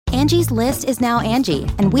Angie's List is now Angie,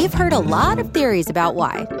 and we've heard a lot of theories about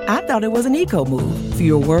why. I thought it was an eco move.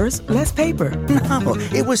 Fewer words, less paper. No,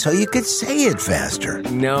 it was so you could say it faster.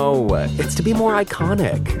 No, it's to be more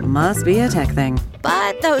iconic. Must be a tech thing.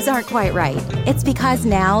 But those aren't quite right. It's because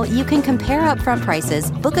now you can compare upfront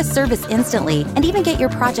prices, book a service instantly, and even get your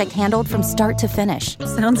project handled from start to finish.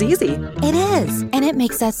 Sounds easy. It is, and it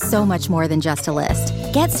makes us so much more than just a list.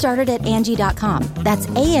 Get started at Angie.com. That's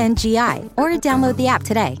ANGI, or download the app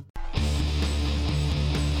today.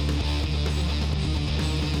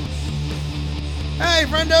 Hey,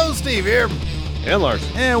 friendo, Steve here. And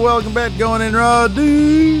Larson. And welcome back to Going In Raw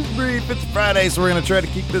News Brief. It's Friday, so we're going to try to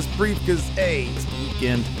keep this brief because, hey, it's the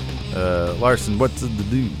weekend. Larson, what's in the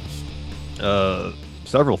news?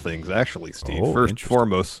 Several things, actually, Steve. First and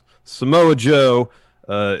foremost, Samoa Joe,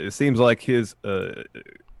 it seems like his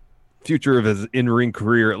future of his in-ring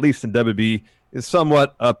career, at least in WWE, is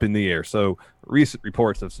somewhat up in the air. So recent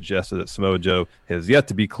reports have suggested that Samoa Joe has yet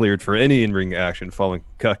to be cleared for any in-ring action following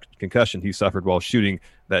concussion he suffered while shooting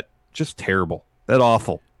that just terrible, that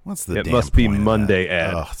awful. What's the It must be Monday ad?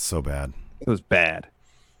 ad. Oh, it's so bad. It was bad.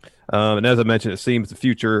 And as I mentioned, it seems the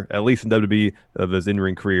future, at least in WWE, of his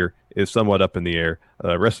in-ring career is somewhat up in the air.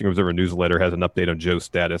 Wrestling Observer newsletter has an update on Joe's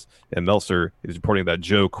status, and Meltzer is reporting that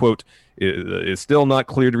Joe, quote, is still not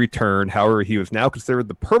clear to return. However, he was now considered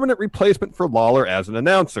the permanent replacement for Lawler as an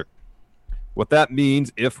announcer. What that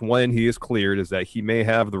means, when he is cleared, is that he may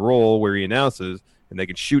have the role where he announces, and they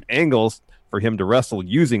can shoot angles for him to wrestle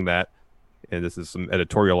using that. And this is some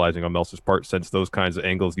editorializing on Meltzer's part, since those kinds of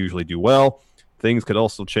angles usually do well. Things could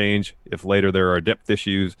also change if later there are depth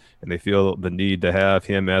issues and they feel the need to have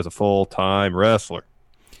him as a full-time wrestler.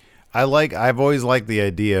 I've always liked the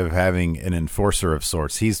idea of having an enforcer of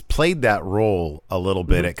sorts. He's played that role a little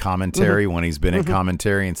bit at commentary when he's been at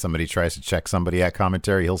commentary and somebody tries to check somebody at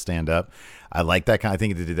commentary, he'll stand up. I like that kind. I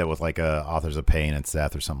think they did that with like Authors of Pain and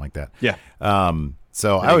Seth or something like that. Yeah.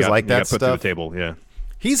 So I always like that stuff. Put to the table, yeah.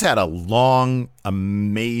 He's had a long,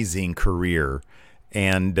 amazing career.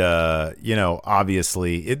 And,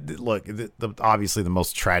 obviously, obviously the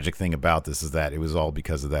most tragic thing about this is that it was all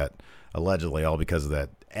because of that, allegedly all because of that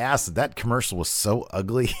ass. That commercial was so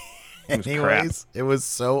ugly. It was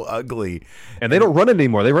so ugly. And they don't run it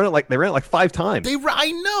anymore. They ran it like 5 times.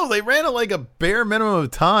 I know. They ran it like a bare minimum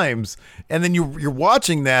of times. And then you're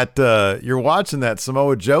watching that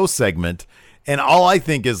Samoa Joe segment. And all I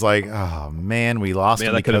think is like, oh, man, we lost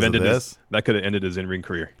him because of this. That could have ended his in-ring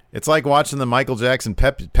career. It's like watching the Michael Jackson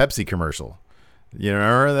Pepsi commercial. You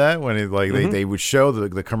remember that? When they would show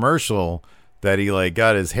the commercial that he like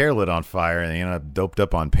got his hair lit on fire and he ended up doped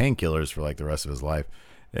up on painkillers for like the rest of his life.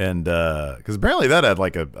 And because apparently that had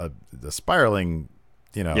like a spiraling,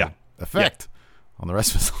 effect on the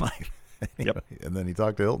rest of his life. Anyway, and then he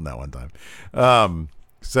talked to Hilton that one time.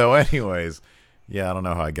 So anyways... Yeah, I don't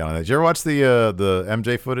know how I got on that. Did you ever watch the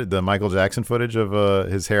MJ footage, the Michael Jackson footage of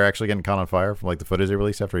his hair actually getting caught on fire from like the footage they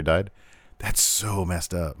released after he died? That's so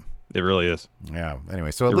messed up. It really is. Yeah.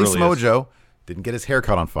 Anyway, so at least Samoa Joe didn't get his hair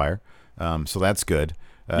caught on fire, so that's good.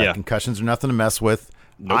 Concussions are nothing to mess with.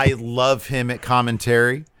 Nope. I love him at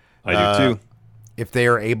commentary. I do too. If they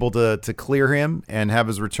are able to clear him and have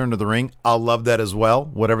his return to the ring, I'll love that as well,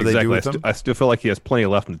 whatever they do with him. I still feel like he has plenty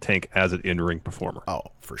left in the tank as an in-ring performer. Oh,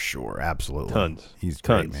 for sure. Absolutely. Tons. He's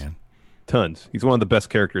great, man. Tons. He's one of the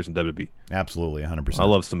best characters in WWE. Absolutely, 100%. I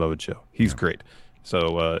love Samoa Joe. He's great.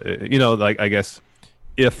 So, I guess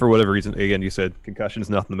if for whatever reason, again, you said concussion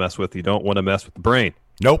is nothing to mess with. You don't want to mess with the brain.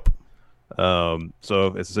 Nope. So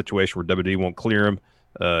it's a situation where WWE won't clear him.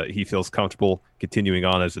 He feels comfortable continuing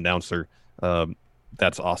on as announcer.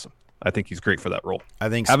 That's awesome. I think he's great for that role. I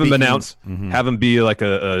think have him announce, have him be like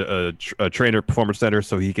a trainer at Performance Center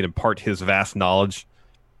so he can impart his vast knowledge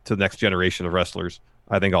to the next generation of wrestlers.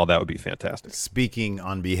 I think all that would be fantastic. Speaking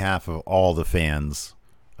on behalf of all the fans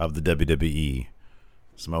of the WWE,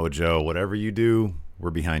 Samoa Joe, whatever you do,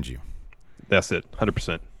 we're behind you. That's it,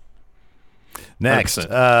 100%. Next,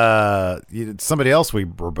 somebody else we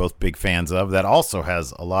were both big fans of that also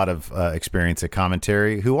has a lot of experience at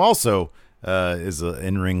commentary, who also is an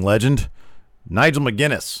in-ring legend, Nigel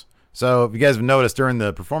McGuinness. So if you guys have noticed during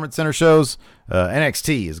the Performance Center shows,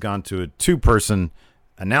 NXT has gone to a 2-person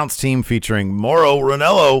announce team featuring Mauro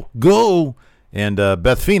Ranallo, and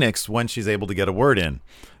Beth Phoenix when she's able to get a word in.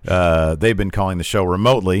 They've been calling the show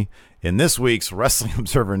remotely. In this week's Wrestling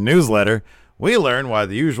Observer newsletter, we learn why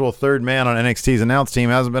the usual third man on NXT's announce team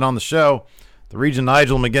hasn't been on the show. The reason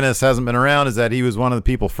Nigel McGuinness hasn't been around is that he was one of the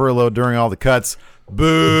people furloughed during all the cuts.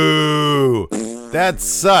 Boo! That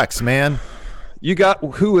sucks, man. You got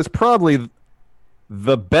who is probably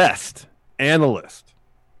the best analyst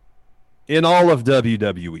in all of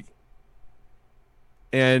WWE.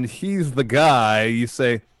 And he's the guy you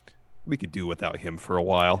say, we could do without him for a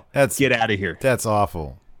while. Get out of here. That's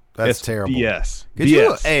awful. That's it's terrible. BS.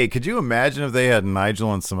 Could you imagine if they had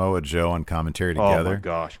Nigel and Samoa Joe on commentary together? Oh, my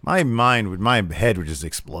gosh. My head would just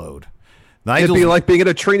explode. It'd be like being at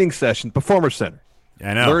a training session, Performance Center.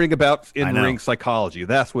 I know. Learning about in-ring psychology.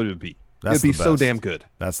 That's what it would be. It'd be so damn good.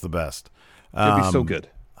 That's the best. It'd be so good.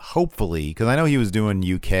 Hopefully, because I know he was doing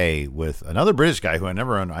UK with another British guy who I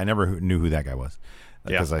never knew who that guy was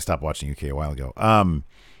because I stopped watching UK a while ago.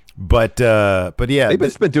 But yeah, they've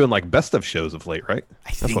just been doing like best of shows of late, right?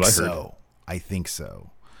 That's what I heard. I think so.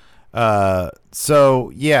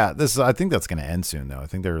 So yeah, I think that's going to end soon, though. I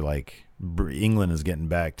think they're like England is getting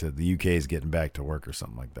back to the UK is getting back to work or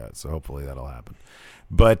something like that. So hopefully that'll happen.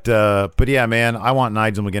 But yeah, man, I want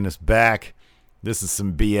Nigel McGuinness back. This is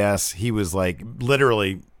some BS. He was like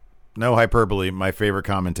literally, no hyperbole, my favorite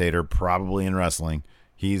commentator probably in wrestling.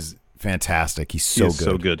 He's fantastic. He's so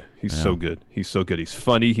good. He's so good. He's so good. He's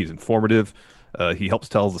funny. He's informative. He helps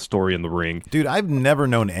tell the story in the ring. Dude, I've never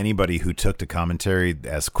known anybody who took to commentary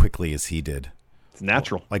as quickly as he did. It's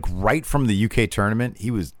natural. Like right from the UK tournament, he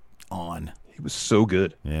was on. He was so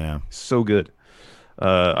good. Yeah. So good.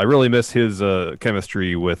 I really miss his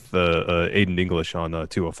chemistry with Aiden English on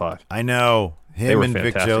 205. I know. Him and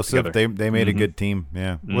Vic Joseph, together. they made a good team.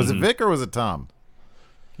 Yeah. Was it Vic or was it Tom?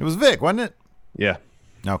 It was Vic, wasn't it? Yeah.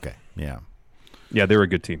 Okay. Yeah. Yeah, they were a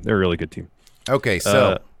good team. They were a really good team. Okay,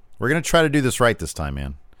 so we're going to try to do this right this time,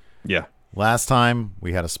 man. Yeah. Last time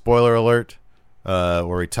we had a spoiler alert where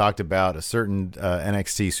we talked about a certain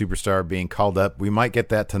NXT superstar being called up. We might get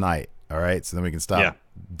that tonight. All right, so then we can stop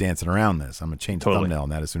dancing around this. I'm going to change the thumbnail on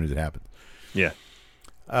that as soon as it happens. Yeah.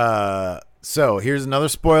 So here's another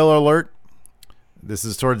spoiler alert. This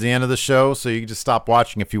is towards the end of the show, so you can just stop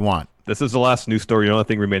watching if you want. This is the last news story. The only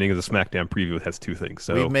thing remaining is a SmackDown preview. It has two things.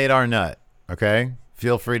 So we've made our nut, okay?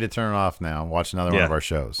 Feel free to turn it off now. Watch another one of our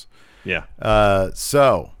shows. Yeah.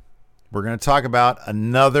 So we're going to talk about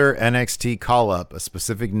another NXT call-up, a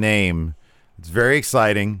specific name. It's very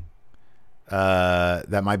exciting.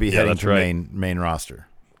 That might be heading to main roster.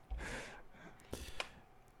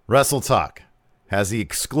 Wrestle Talk has the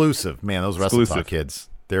exclusive. Man, those Wrestle Talk kids,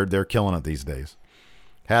 they're killing it these days.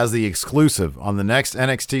 Has the exclusive on the next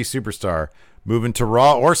NXT superstar moving to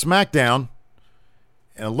Raw or SmackDown.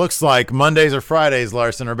 And it looks like Mondays or Fridays,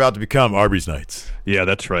 Larson, are about to become Arby's nights. Yeah,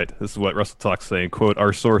 that's right. This is what Wrestle Talk's saying. Quote,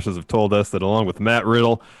 our sources have told us that along with Matt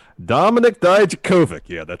Riddle, Dominik Dijakovic,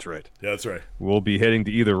 yeah, that's right. Yeah, that's right. Will be heading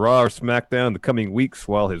to either Raw or SmackDown in the coming weeks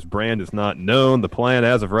while his brand is not known. The plan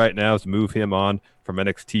as of right now is to move him on from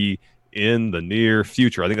NXT in the near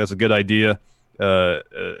future. I think that's a good idea.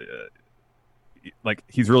 Like,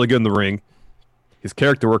 he's really good in the ring. His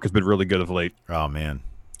character work has been really good of late. Oh, man.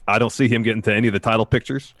 I don't see him getting to any of the title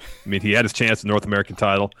pictures. I mean, he had his chance in North American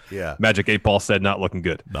title. Yeah. Magic 8 Ball said not looking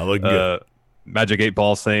good. Not looking good. Magic 8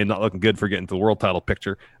 Ball saying not looking good for getting to the world title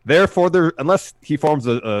picture. Therefore, unless he forms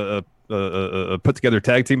a put-together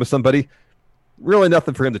tag team with somebody, really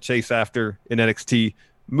nothing for him to chase after in NXT.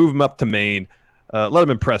 Move him up to main. Let him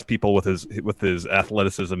impress people with his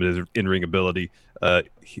athleticism and his in-ring ability.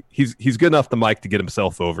 He's good enough to mic to get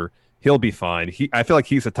himself over. He'll be fine. I feel like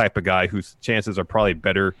he's the type of guy whose chances are probably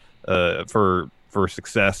better for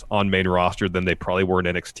success on main roster than they probably were in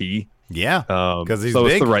NXT. Yeah, because he's so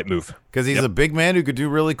big. It's the right move. Because he's a big man who could do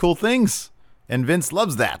really cool things, and Vince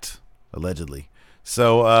loves that, allegedly.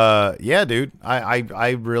 So yeah, dude, I'm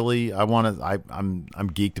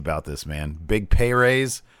geeked about this, man. Big pay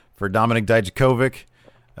raise for Dominik Dijakovic.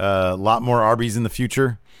 A lot more Arby's in the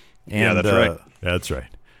future. And, yeah, that's right. That's right.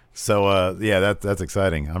 So yeah, that's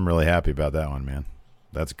exciting. I'm really happy about that one, man.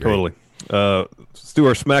 That's great. Totally. Let's do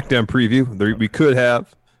our SmackDown preview. We could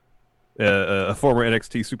have a former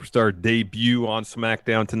NXT superstar debut on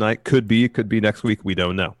SmackDown tonight. Could be next week. We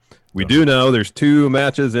don't know. We do know there's two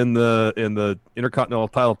matches in the Intercontinental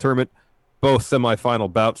title tournament. Both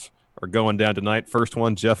semifinal bouts are going down tonight. First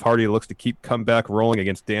one, Jeff Hardy looks to keep comeback rolling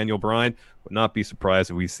against Daniel Bryan. Would not be surprised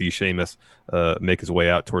if we see Sheamus make his way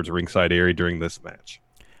out towards the ringside area during this match.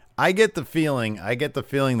 I get the feeling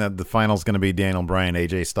that the final's going to be Daniel Bryan,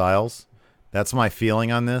 AJ Styles. That's my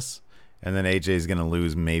feeling on this. And then AJ is going to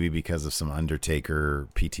lose maybe because of some Undertaker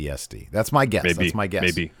PTSD. That's my guess. That's my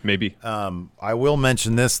guess. Maybe. I will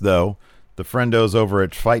mention this, though. The friendos over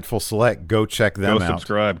at Fightful Select, go check them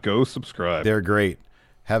out. Go subscribe. They're great.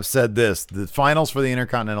 Have said this. The finals for the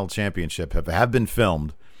Intercontinental Championship have been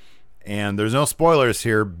filmed. And there's no spoilers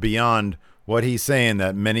here beyond what he's saying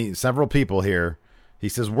that several people here. He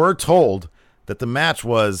says, we're told that the match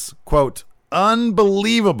was, quote,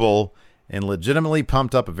 unbelievable and legitimately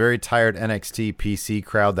pumped up a very tired NXT PC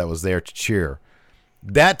crowd that was there to cheer.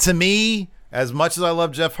 That, to me, as much as I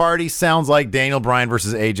love Jeff Hardy, sounds like Daniel Bryan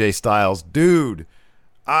versus AJ Styles. Dude,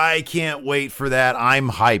 I can't wait for that. I'm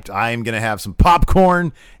hyped. I'm going to have some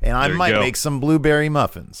popcorn, and I might make some blueberry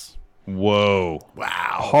muffins. Whoa. Wow.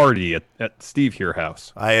 Hardy at Steve here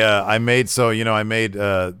house. I made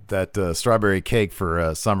that strawberry cake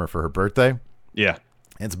for Summer for her birthday. Yeah.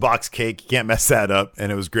 It's box cake. You can't mess that up.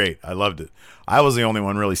 And it was great. I loved it. I was the only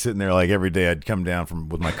one really sitting there. Like every day I'd come down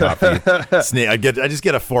with my coffee. I just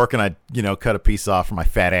get a fork and I'd, cut a piece off from my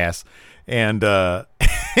fat ass. And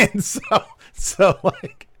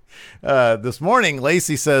this morning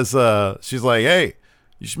Lacey says, she's like, hey,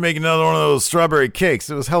 you should make another one of those strawberry cakes.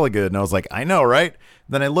 It was hella good. And I was like, I know, right?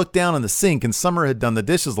 Then I looked down in the sink, and Summer had done the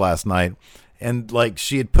dishes last night, and like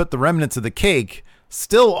she had put the remnants of the cake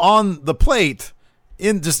still on the plate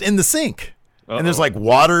in the sink. Uh-oh. And there's like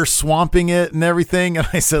water swamping it and everything. And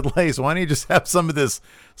I said, Lace, why don't you just have some of this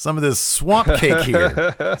swamp cake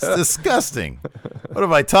here? It's disgusting. What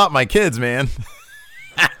have I taught my kids, man?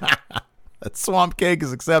 That swamp cake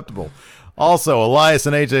is acceptable. Also, Elias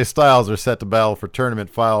and AJ Styles are set to battle for tournament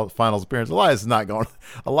finals appearance. Elias is not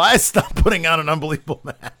putting on an unbelievable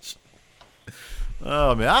match.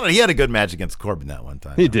 Oh, man. He had a good match against Corbin that one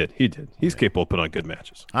time. He did. He's capable of putting on good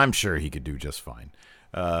matches. I'm sure he could do just fine.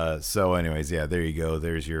 So anyways, yeah, there you go.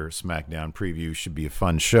 There's your SmackDown preview. Should be a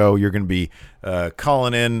fun show. You're going to be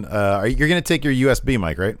calling in. You're going to take your USB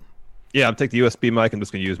mic, right? Yeah, I'm taking the USB mic. I'm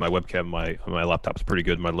just going to use my webcam. My laptop's pretty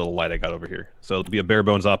good. My little light I got over here. So it'll be a bare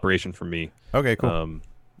bones operation for me. Okay, cool.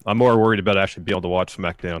 I'm more worried about actually being able to watch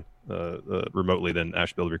SmackDown remotely than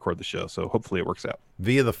actually be able to record the show. So hopefully it works out.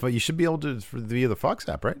 You should be able to via the Fox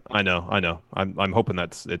app, right? I know. I'm hoping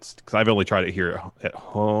it's because I've only tried it here at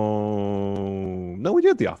home. No, we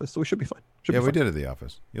did at the office, so we should be fine. We did at the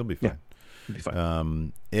office. You'll be fine. Yeah. Be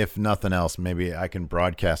fine. If nothing else, maybe I can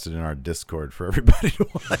broadcast it in our Discord for everybody to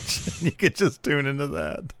watch. You could just tune into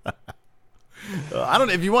that. I don't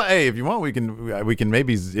know if you want. Hey, if you want, we can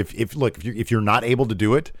maybe if you're not able to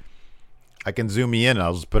do it, I can zoom me in and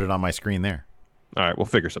I'll just put it on my screen there. All right, we'll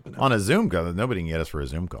figure something out. On a Zoom call. Nobody can get us for a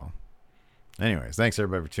Zoom call. Anyways, thanks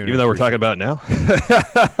everybody for tuning in. Even though we're talking about it now.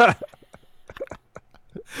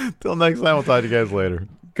 Till next time, we'll talk to you guys later.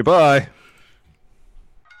 Goodbye.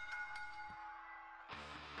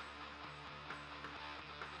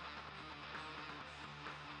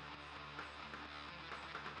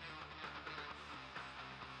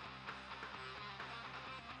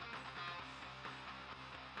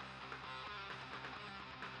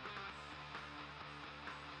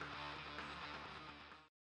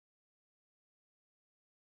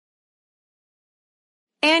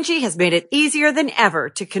 Angie has made it easier than ever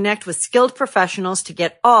to connect with skilled professionals to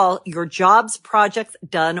get all your jobs projects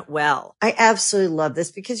done well. I absolutely love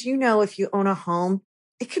this because, if you own a home,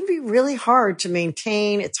 it can be really hard to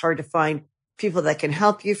maintain. It's hard to find people that can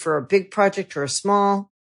help you for a big project or a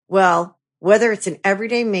small. Well, whether it's in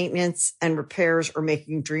everyday maintenance and repairs or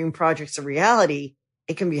making dream projects a reality,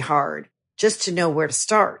 it can be hard just to know where to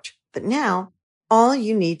start. But now all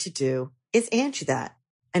you need to do is Angie that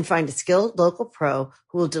and find a skilled local pro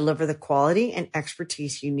who will deliver the quality and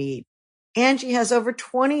expertise you need. Angie has over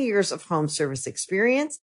 20 years of home service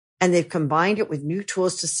experience, and they've combined it with new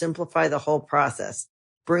tools to simplify the whole process.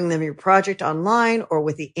 Bring them your project online or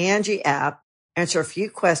with the Angie app, answer a few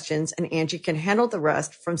questions, and Angie can handle the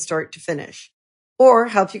rest from start to finish. Or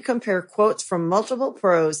help you compare quotes from multiple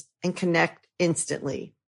pros and connect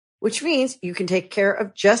instantly, which means you can take care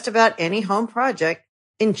of just about any home project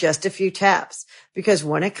in just a few taps. Because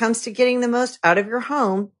when it comes to getting the most out of your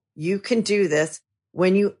home, you can do this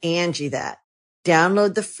when you Angie that.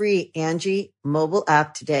 Download the free Angie mobile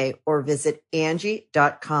app today or visit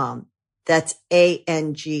Angie.com. That's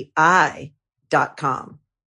ANGI.com.